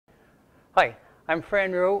Hi, I'm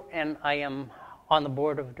Fran Rue, and I am on the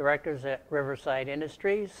board of directors at Riverside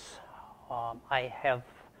Industries. I have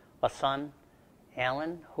a son,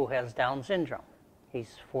 Alan, who has Down syndrome.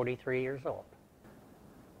 He's 43 years old.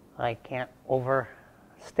 I can't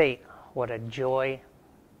overstate what a joy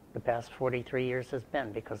the past 43 years has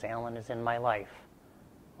been because Alan is in my life,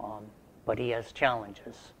 but he has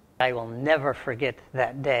challenges. I will never forget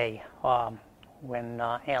that day when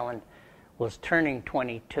Alan was turning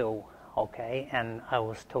 22. Okay, and I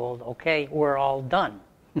was told, okay, we're all done.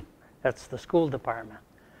 That's the school department.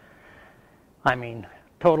 I mean,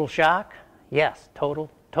 total shock? Yes,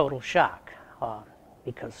 total shock.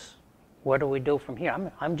 Because what do we do from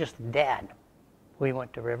here? I'm just a dad. We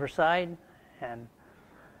went to Riverside, and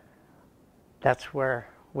that's where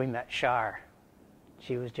we met Shar.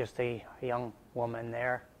 She was just a young woman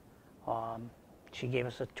there. She gave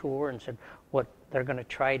us a tour and said what they're going to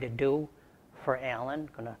try to do for Alan,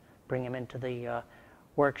 going to bring him into the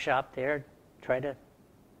workshop there, try to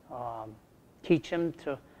teach him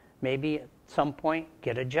to maybe at some point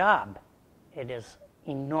get a job. It is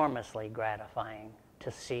enormously gratifying to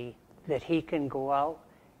see that he can go out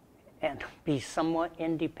and be somewhat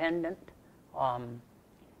independent.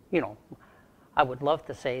 You know, I would love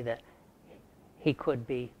to say that he could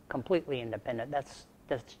be completely independent. That's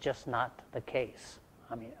just not the case.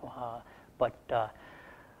 I mean, but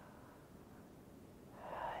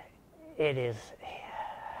it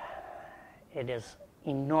is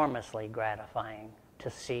enormously gratifying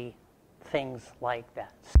to see things like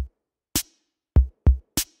that.